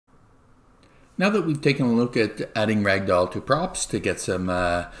Now that we've taken a look at adding Ragdoll to props to get some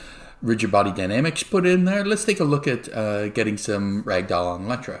rigid body dynamics put in there, let's take a look at getting some Ragdoll on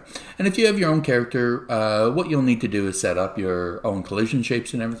Electra. And if you have your own character, what you'll need to do is set up your own collision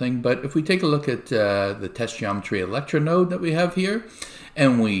shapes and everything. But if we take a look at the test geometry Electra node that we have here,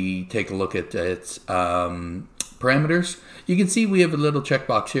 and we take a look at its parameters, you can see we have a little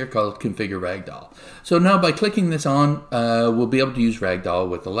checkbox here called Configure Ragdoll. So now by clicking this on, we'll be able to use Ragdoll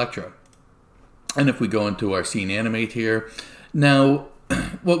with Electra. And if we go into our scene animate here, now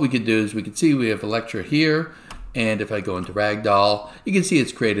what we could do is we could see we have Electra here, and if I go into Ragdoll, you can see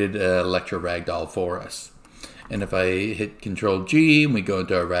it's created Electra Ragdoll for us. And if I hit Control G and we go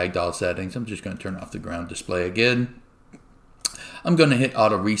into our Ragdoll settings, I'm just going to turn off the ground display again. I'm going to hit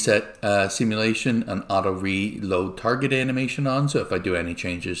auto reset simulation and auto reload target animation on, so if I do any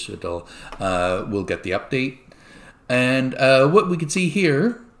changes, we'll get the update. And what we can see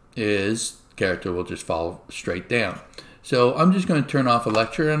here is character will just fall straight down. So I'm just going to turn off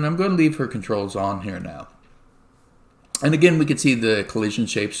Electra, and I'm going to leave her controls on here now. And again, we can see the collision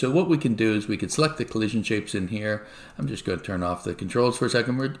shapes. So what we can do is we can select the collision shapes in here. I'm just going to turn off the controls for a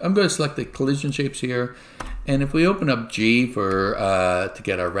second. I'm going to select the collision shapes here. And if we open up G for to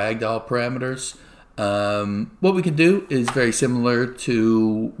get our Ragdoll parameters, what we can do is very similar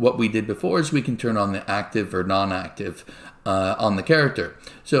to what we did before, is we can turn on the active or non-active on the character.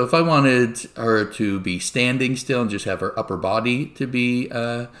 So if I wanted her to be standing still and just have her upper body to be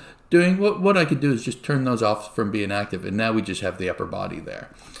doing, what I could do is just turn those off from being active, and now we just have the upper body there.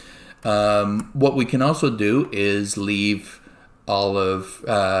 What we can also do is leave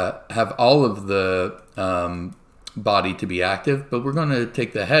have all of the body to be active, but we're going to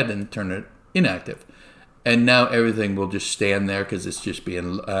take the head and turn it inactive. And now everything will just stand there because it's just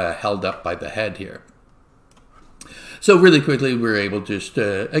being held up by the head here. So really quickly, we're able to just,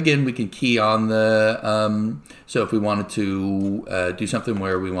 again, we can key on the, so if we wanted to do something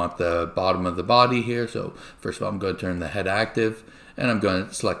where we want the bottom of the body here, so first of all, I'm going to turn the head active, and I'm going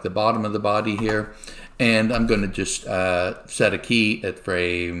to select the bottom of the body here, and I'm going to just set a key at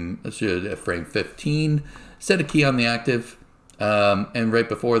frame 15, set a key on the active, and right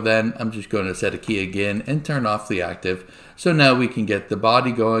before then, I'm just going to set a key again and turn off the active. So now we can get the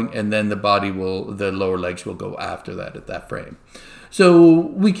body going, and then the lower legs will go after that at that frame. So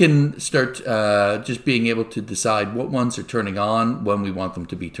we can start just being able to decide what ones are turning on when we want them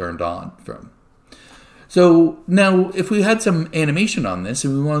to be turned on from. So now if we had some animation on this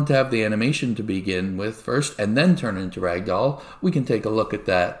and we wanted to have the animation to begin with first and then turn it into Ragdoll, we can take a look at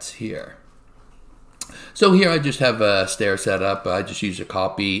that here. So here I just have a stair set up. I just use a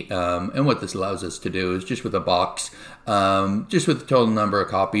copy, and what this allows us to do is just with a box, just with the total number of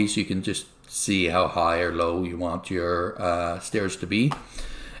copies, you can just see how high or low you want your stairs to be.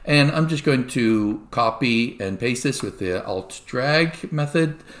 And I'm just going to copy and paste this with the Alt Drag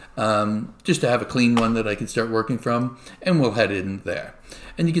method, just to have a clean one that I can start working from, and we'll head in there.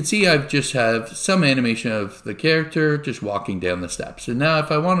 And you can see I've just have some animation of the character just walking down the steps. And now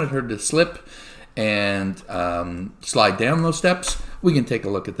if I wanted her to slip and slide down those steps, we can take a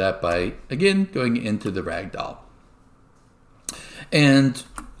look at that by, again, going into the Ragdoll. And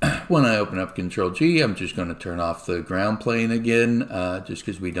when I open up Control G, I'm just going to turn off the ground plane again, just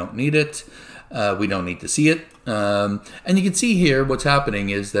because we don't need it. We don't need to see it. And you can see here what's happening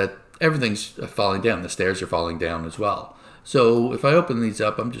is that everything's falling down. The stairs are falling down as well. So if I open these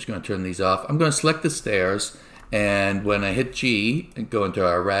up, I'm just going to turn these off. I'm going to select the stairs. And when I hit G and go into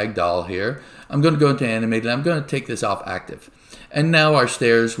our Ragdoll here, I'm going to go into Animate, and I'm going to take this off active. And now our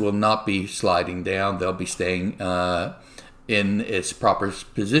stairs will not be sliding down. They'll be staying in its proper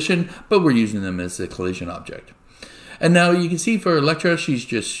position, but we're using them as a collision object. And now you can see for Electra, she's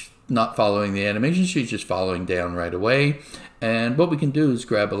just not following the animation. She's just following down right away. And what we can do is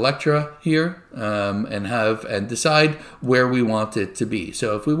grab Electra here and decide where we want it to be.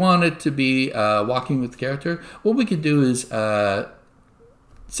 So if we want it to be walking with the character, what we could do is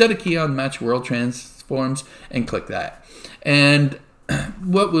set a key on Match World Transforms and click that. And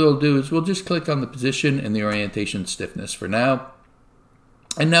what we'll do is we'll just click on the position and the orientation stiffness for now.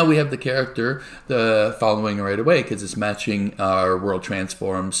 And now we have the character following right away because it's matching our world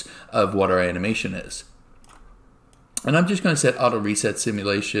transforms of what our animation is. And I'm just going to set auto reset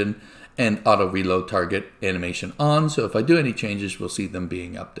simulation and auto reload target animation on. So if I do any changes, we'll see them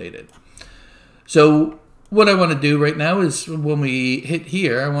being updated. So what I want to do right now is when we hit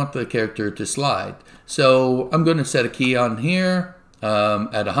here, I want the character to slide. So I'm going to set a key on here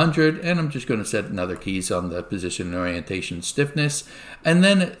at 100, and I'm just going to set another keys on the position and orientation stiffness. And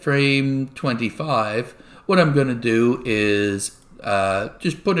then at frame 25, what I'm going to do is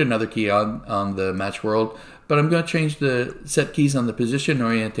just put another key on the match world, but I'm going to change the set keys on the position,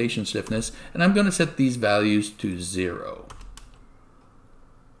 orientation, stiffness, and I'm going to set these values to 0.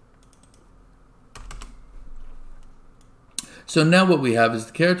 So now what we have is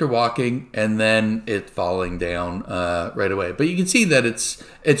the character walking and then it falling down right away. But you can see that it's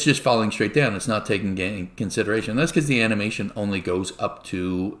just falling straight down. It's not taking any consideration. That's because the animation only goes up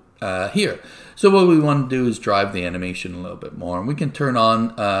to here. So what we want to do is drive the animation a little bit more. And we can turn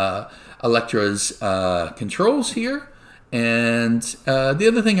on Electra's controls here. And the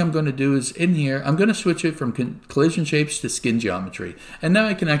other thing I'm going to do is in here, I'm going to switch it from collision shapes to skin geometry. And now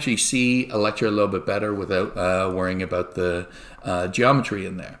I can actually see Electra a little bit better without worrying about the geometry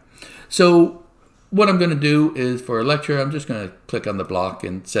in there. So what I'm going to do is for Electra, I'm just going to click on the block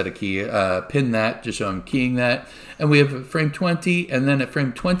and set a key, pin that, just so I'm keying that. And we have frame 20, and then at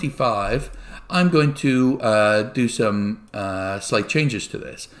frame 25, I'm going to do some slight changes to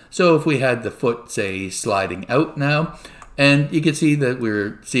this. So if we had the foot, say, sliding out now, and you can see that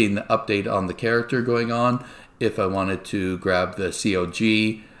we're seeing the update on the character going on. If I wanted to grab the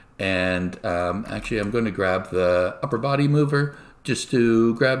COG, and actually I'm going to grab the upper body mover just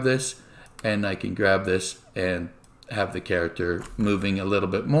to grab this, and I can grab this and have the character moving a little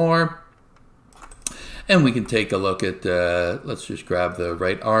bit more. And we can take a look at, let's just grab the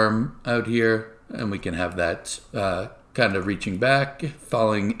right arm out here, and we can have that kind of reaching back,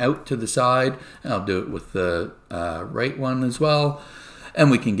 falling out to the side. And I'll do it with the right one as well. And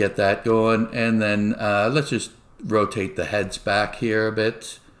we can get that going. And then let's just rotate the heads back here a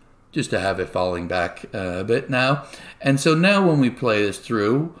bit, just to have it falling back a bit now. And so now when we play this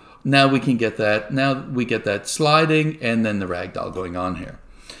through, now we can get that, now we get that sliding and then the ragdoll going on here.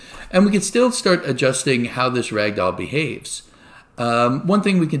 And we can still start adjusting how this ragdoll behaves. One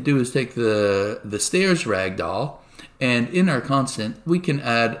thing we can do is take the stairs ragdoll, and in our constant, we can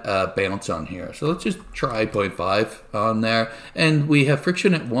add a bounce on here. So let's just try 0.5 on there. And we have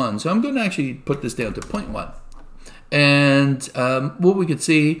friction at 1. So I'm going to actually put this down to 0.1. And what we can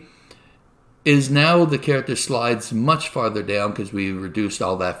see is now the character slides much farther down because we reduced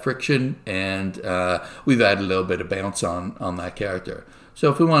all that friction, and we've added a little bit of bounce on that character. So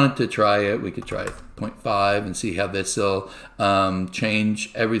if we wanted to try it, we could try 0.5 and see how this will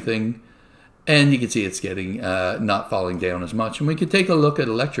change everything. And you can see it's getting not falling down as much. And we could take a look at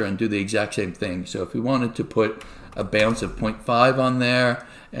Electra and do the exact same thing. So if we wanted to put a bounce of 0.5 on there,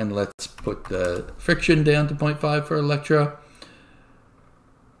 and let's put the friction down to 0.5 for Electra.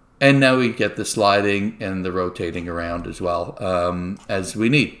 And now we get the sliding and the rotating around as well as we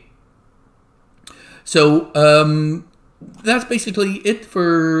need. So that's basically it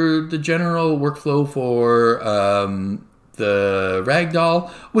for the general workflow for the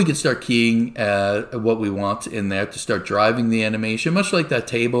ragdoll. We can start keying what we want in there to start driving the animation, much like that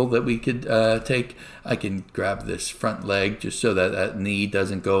table that we could take. I can grab this front leg just so that that knee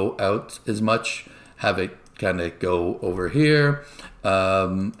doesn't go out as much, have it kind of go over here,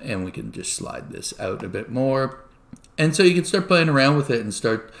 and we can just slide this out a bit more. And so you can start playing around with it and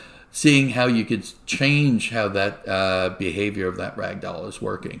start seeing how you could change how that behavior of that ragdoll is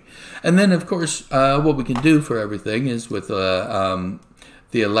working. And then, of course, what we can do for everything is with the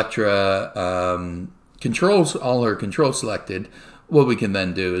Electra controls, all her controls selected, what we can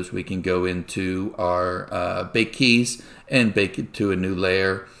then do is we can go into our bake keys and bake it to a new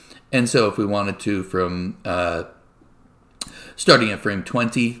layer. And so if we wanted to, from starting at frame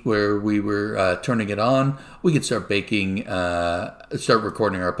 20, where we were turning it on, we could start baking, start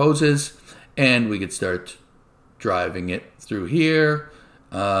recording our poses, and we could start driving it through here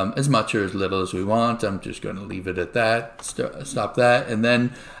as much or as little as we want. I'm just going to leave it at that, stop that. And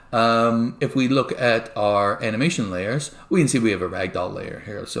then if we look at our animation layers, we can see we have a ragdoll layer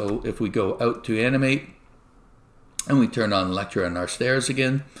here. So if we go out to animate, and we turn on Electra and our stairs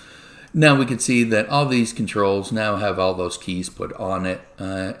again, now we can see that all these controls now have all those keys put on it,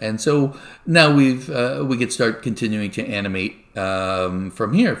 and so now we could start continuing to animate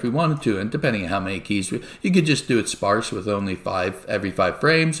from here if we wanted to. And depending on how many keys, you could just do it sparse with only 5 every 5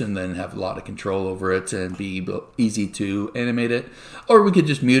 frames, and then have a lot of control over it and be easy to animate it. Or we could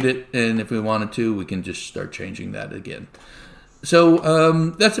just mute it, and if we wanted to, we can just start changing that again. So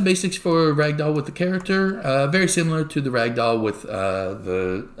that's the basics for Ragdoll with the character. Very similar to the Ragdoll with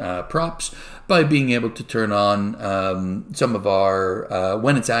the props, by being able to turn on some of our,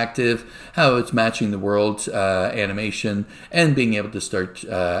 when it's active, how it's matching the world's animation, and being able to start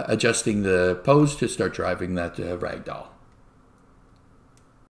adjusting the pose to start driving that Ragdoll.